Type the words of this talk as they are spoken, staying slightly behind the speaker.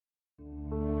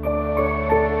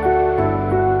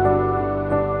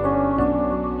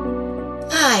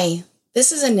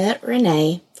This is Annette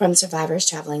Renee from Survivors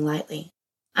Traveling Lightly.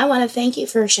 I want to thank you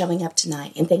for showing up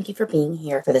tonight and thank you for being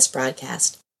here for this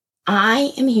broadcast.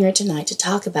 I am here tonight to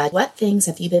talk about what things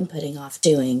have you been putting off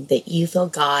doing that you feel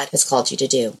God has called you to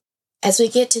do. As we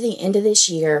get to the end of this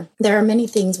year, there are many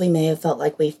things we may have felt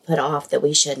like we've put off that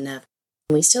we shouldn't have.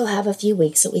 We still have a few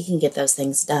weeks that we can get those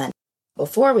things done.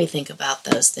 Before we think about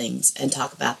those things and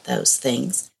talk about those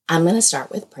things, I'm going to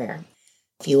start with prayer.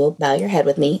 If you will bow your head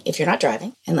with me if you're not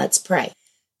driving, and let's pray.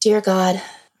 Dear God,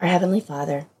 our Heavenly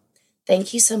Father,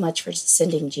 thank you so much for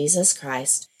sending Jesus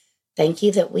Christ. Thank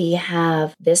you that we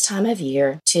have this time of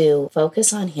year to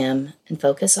focus on Him and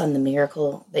focus on the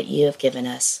miracle that you have given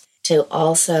us, to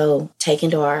also take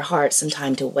into our hearts some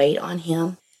time to wait on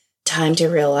Him, time to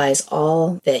realize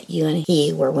all that you and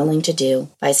He were willing to do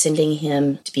by sending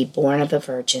Him to be born of a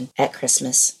virgin at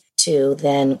Christmas, to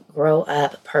then grow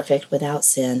up perfect without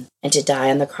sin, and to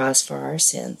die on the cross for our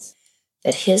sins.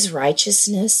 That His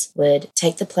righteousness would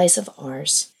take the place of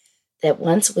ours, that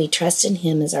once we trust in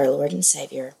Him as our Lord and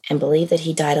Savior and believe that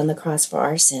He died on the cross for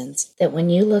our sins, that when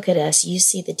you look at us, you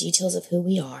see the details of who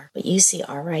we are, but you see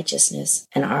our righteousness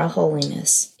and our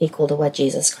holiness equal to what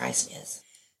Jesus Christ is.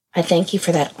 I thank you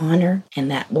for that honor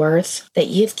and that worth that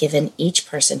you've given each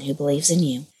person who believes in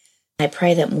you. I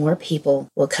pray that more people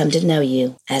will come to know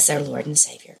you as their Lord and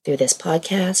Savior through this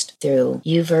podcast, through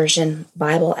YouVersion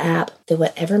Bible app, through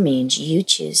whatever means you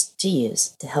choose to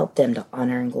use to help them to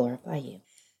honor and glorify you.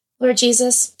 Lord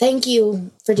Jesus, thank you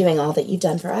for doing all that you've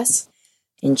done for us.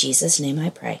 In Jesus' name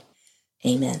I pray.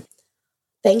 Amen.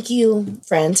 Thank you,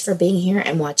 friends, for being here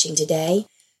and watching today.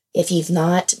 If you've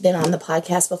not been on the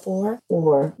podcast before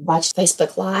or watched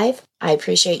Facebook Live, I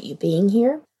appreciate you being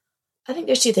here. I think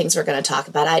there's two things we're going to talk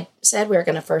about. I said we were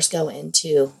going to first go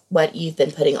into what you've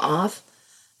been putting off.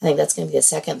 I think that's going to be the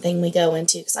second thing we go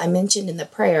into, because I mentioned in the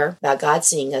prayer about God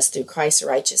seeing us through Christ's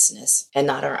righteousness and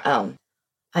not our own.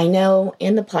 I know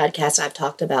in the podcast I've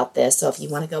talked about this, so if you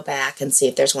want to go back and see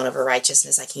if there's one of our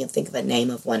righteousness, I can't think of a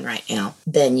name of one right now,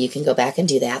 then you can go back and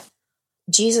do that.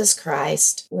 Jesus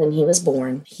Christ, when He was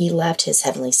born, He left His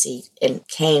heavenly seat and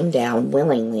came down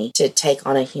willingly to take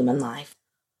on a human life.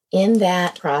 In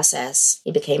that process,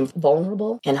 He became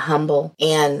vulnerable and humble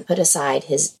and put aside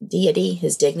His deity,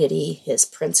 His dignity, His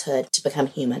princehood to become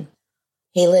human.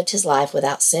 He lived His life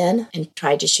without sin and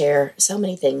tried to share so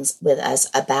many things with us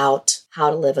about how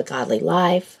to live a godly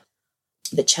life.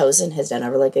 The Chosen has done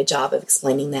a really good job of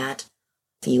explaining that.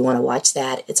 If you want to watch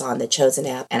that, it's on the Chosen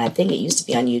app, and I think it used to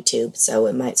be on YouTube, so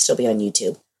it might still be on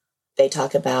YouTube. They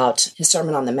talk about His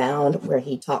Sermon on the Mount, where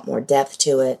He taught more depth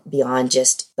to it beyond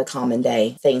just the common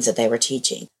day things that they were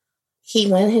teaching. He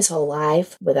went His whole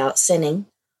life without sinning.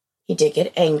 He did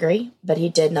get angry, but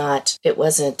it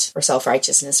wasn't for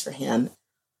self-righteousness for Him.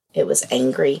 It was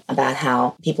angry about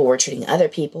how people were treating other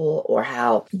people, or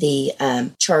how the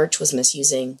church was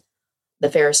misusing, the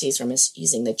Pharisees were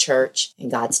misusing the church and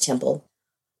God's temple.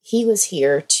 He was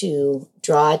here to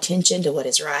draw attention to what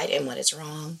is right and what is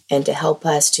wrong, and to help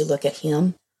us to look at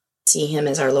Him, see Him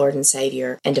as our Lord and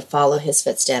Savior, and to follow His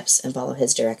footsteps and follow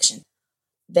His direction.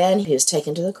 Then He was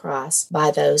taken to the cross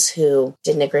by those who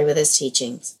didn't agree with His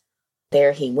teachings.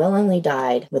 There He willingly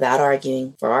died without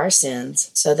arguing for our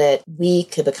sins so that we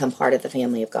could become part of the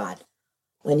family of God.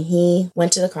 When He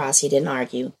went to the cross, He didn't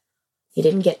argue. He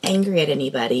didn't get angry at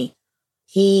anybody.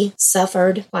 He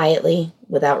suffered quietly,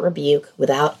 without rebuke,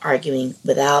 without arguing,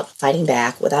 without fighting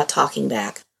back, without talking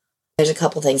back. There's a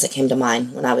couple things that came to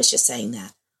mind when I was just saying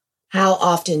that. How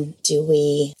often do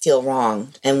we feel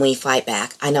wronged and we fight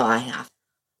back? I know I have.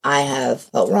 I have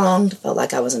felt wronged, felt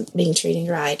like I wasn't being treated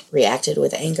right, reacted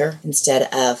with anger instead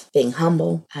of being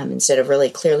humble, instead of really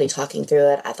clearly talking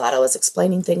through it. I thought I was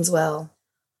explaining things well.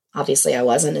 Obviously, I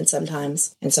wasn't, and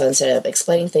sometimes. And so instead of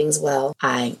explaining things well,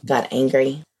 I got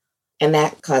angry. And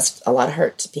that caused a lot of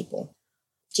hurt to people.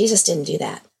 Jesus didn't do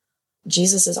that.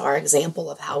 Jesus is our example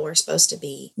of how we're supposed to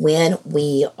be when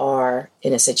we are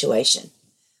in a situation.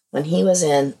 When He was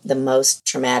in the most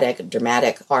traumatic,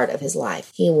 dramatic part of His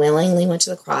life, He willingly went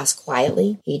to the cross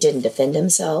quietly. He didn't defend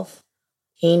Himself.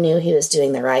 He knew He was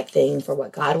doing the right thing for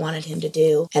what God wanted Him to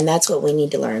do. And that's what we need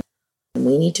to learn.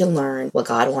 We need to learn what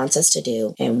God wants us to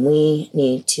do, and we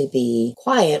need to be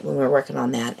quiet when we're working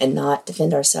on that and not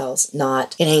defend ourselves,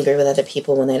 not get angry with other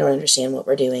people when they don't understand what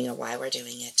we're doing or why we're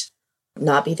doing it.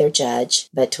 Not be their judge,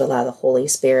 but to allow the Holy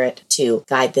Spirit to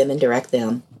guide them and direct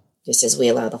them, just as we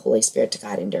allow the Holy Spirit to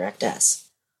guide and direct us.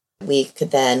 We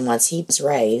could then, once He was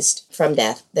raised from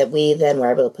death, that we then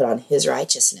were able to put on His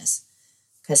righteousness,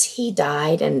 because He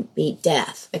died and beat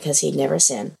death because He'd never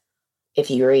sinned. If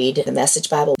you read the Message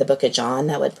Bible, the book of John,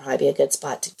 that would probably be a good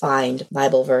spot to find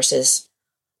Bible verses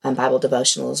Bible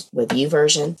devotionals with you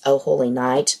version, Oh Holy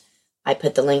Night. I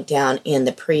put the link down in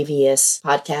the previous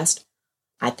podcast.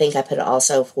 I think I put it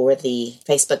also for the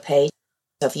Facebook page.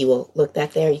 So if you will look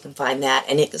back there, you can find that,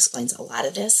 and it explains a lot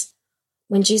of this.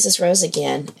 When Jesus rose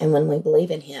again, and when we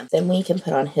believe in him, then we can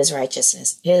put on his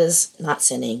righteousness, his not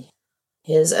sinning,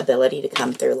 his ability to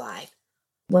come through life.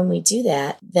 When we do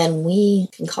that, then we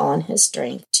can call on his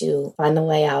strength to find the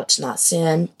way out, to not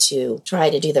sin, to try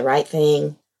to do the right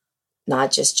thing,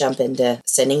 not just jump into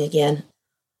sinning again,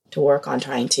 to work on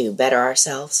trying to better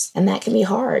ourselves. And that can be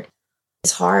hard.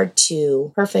 It's hard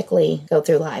to perfectly go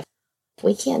through life.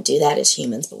 We can't do that as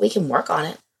humans, but we can work on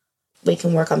it. We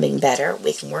can work on being better.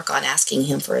 We can work on asking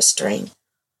him for his strength.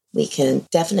 We can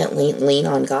definitely lean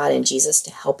on God and Jesus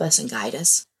to help us and guide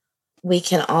us. We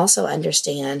can also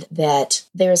understand that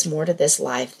there's more to this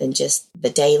life than just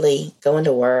the daily going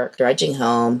to work, drudging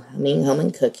home, coming home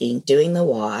and cooking, doing the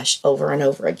wash over and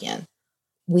over again.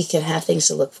 We can have things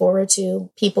to look forward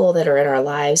to. People that are in our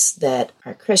lives that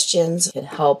are Christians can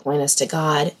help point us to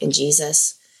God and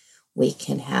Jesus. We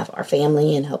can have our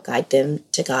family and help guide them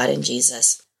to God and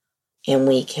Jesus. And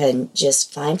we can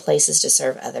just find places to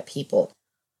serve other people.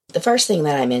 The first thing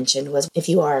that I mentioned was if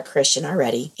you are a Christian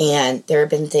already and there have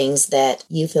been things that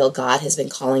you feel God has been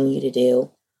calling you to do,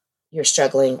 you're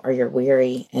struggling or you're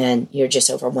weary and you're just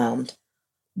overwhelmed.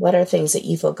 What are things that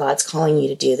you feel God's calling you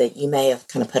to do that you may have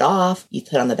kind of put off, you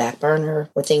put on the back burner,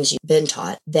 or things you've been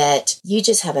taught that you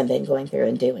just haven't been going through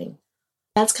and doing?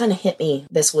 That's kind of hit me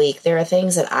this week. There are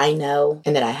things that I know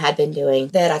and that I had been doing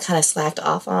that I kind of slacked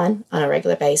off on a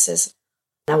regular basis.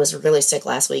 I was really sick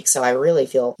last week, so I really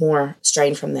feel more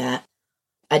strained from that.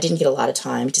 I didn't get a lot of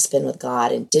time to spend with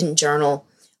God and didn't journal.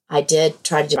 I did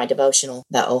try to do my devotional,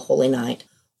 that Oh Holy Night.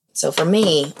 So for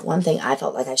me, one thing I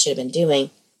felt like I should have been doing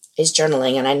is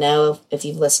journaling. And I know if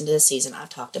you've listened to this season, I've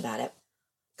talked about it.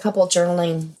 A couple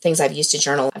journaling things I've used to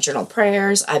journal. I've journaled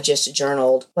prayers. I've just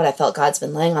journaled what I felt God's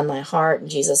been laying on my heart and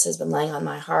Jesus has been laying on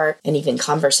my heart, and even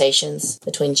conversations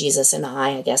between Jesus and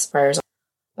I guess prayers.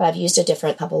 But I've used a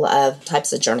different couple of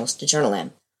types of journals to journal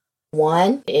in.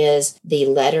 One is the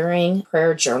Lettering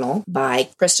Prayer Journal by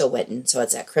Crystal Witten. So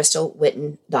it's at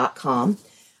crystalwitten.com.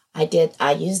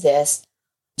 I use this.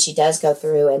 She does go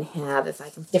through and have,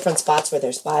 different spots where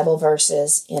there's Bible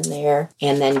verses in there,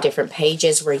 and then different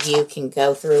pages where you can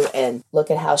go through and look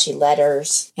at how she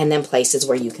letters, and then places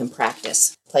where you can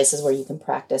practice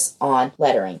on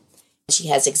lettering. She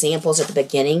has examples at the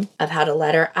beginning of how to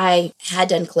letter. I had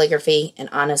done calligraphy, and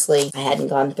honestly, I hadn't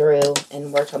gone through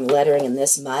and worked on lettering in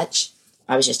this much.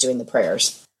 I was just doing the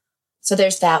prayers. So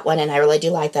there's that one, and I really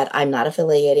do like that. I'm not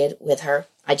affiliated with her.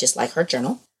 I just like her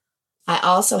journal. I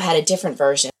also had a different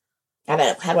version. I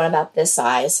had one about this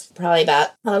size, probably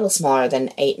about a little smaller than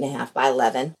 8.5 by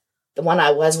 11. The one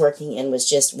I was working in was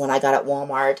just one I got at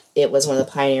Walmart. It was one of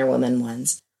the Pioneer Woman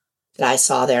ones that I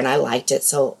saw there, and I liked it,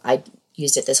 so I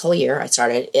used it this whole year. I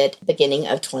started it beginning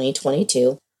of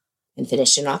 2022 and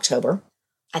finished in October.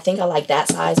 I think I like that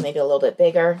size, maybe a little bit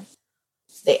bigger,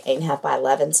 the 8.5 by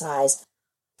 11 size.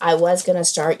 I was going to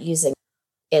start using,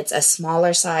 it's a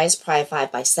smaller size, probably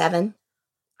 5 by 7.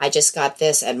 I just got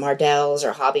this at Mardell's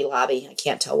or Hobby Lobby. I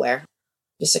can't tell where.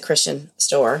 Just a Christian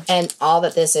store. And all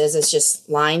that this is just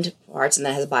lined parts, and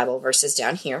then it has Bible verses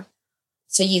down here.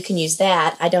 So you can use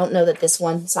that. I don't know that this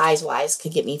one size-wise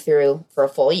could get me through for a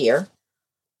full year.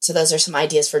 So those are some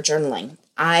ideas for journaling.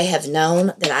 I have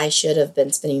known that I should have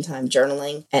been spending time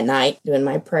journaling at night, doing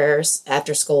my prayers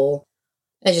after school,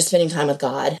 and just spending time with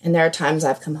God. And there are times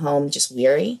I've come home just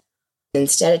weary.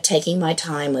 Instead of taking my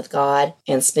time with God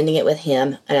and spending it with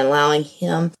him and allowing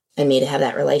him and me to have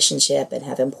that relationship and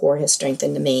have him pour his strength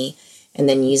into me, and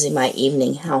then using my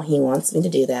evening how he wants me to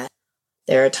do that.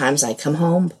 There are times I come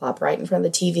home, plop right in front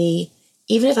of the TV,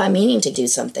 even if I'm meaning to do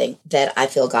something that I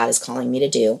feel God is calling me to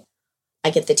do.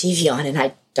 I get the TV on and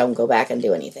I don't go back and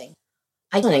do anything.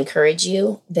 I want to encourage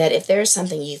you that if there's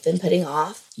something you've been putting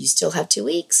off, you still have 2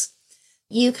 weeks.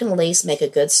 You can at least make a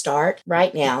good start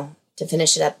right now to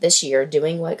finish it up this year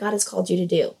doing what God has called you to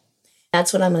do.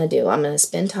 That's what I'm going to do. I'm going to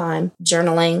spend time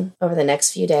journaling over the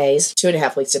next few days,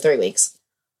 2.5 weeks to 3 weeks.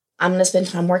 I'm going to spend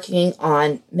time working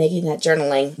on making that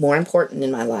journaling more important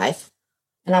in my life.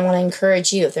 And I want to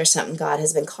encourage you, if there's something God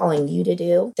has been calling you to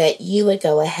do, that you would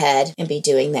go ahead and be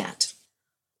doing that.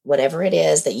 Whatever it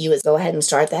is, that you would go ahead and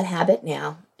start that habit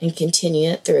now and continue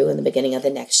it through in the beginning of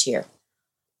the next year.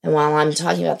 And while I'm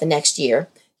talking about the next year,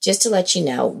 just to let you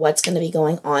know what's going to be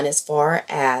going on as far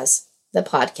as the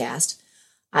podcast,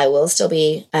 I will still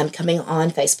be coming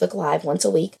on Facebook Live once a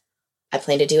week. I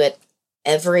plan to do it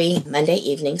every Monday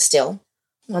evening still.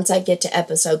 Once I get to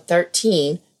episode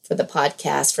 13, for the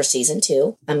podcast for season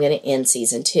 2. I'm going to end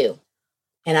season 2.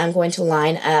 And I'm going to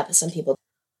line up some people.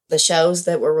 The shows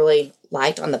that were really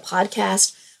liked on the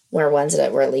podcast were ones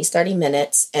that were at least 30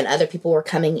 minutes, and other people were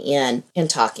coming in and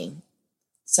talking.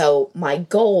 So my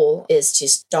goal is to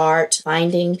start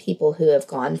finding people who have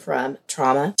gone from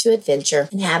trauma to adventure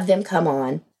and have them come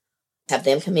on, have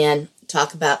them come in,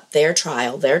 talk about their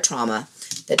trial, their trauma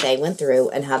that they went through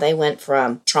and how they went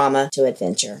from trauma to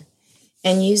adventure,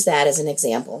 and use that as an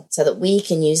example so that we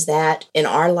can use that in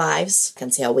our lives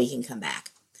and see how we can come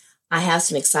back. I have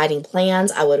some exciting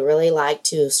plans. I would really like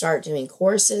to start doing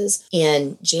courses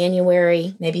in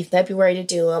January, maybe February to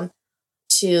do them,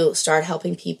 to start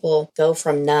helping people go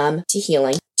from numb to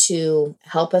healing, to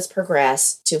help us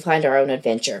progress, to find our own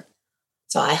adventure.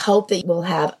 So I hope that you will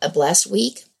have a blessed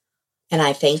week, and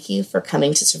I thank you for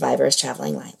coming to Survivors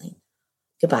Traveling Lightly.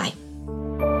 Goodbye.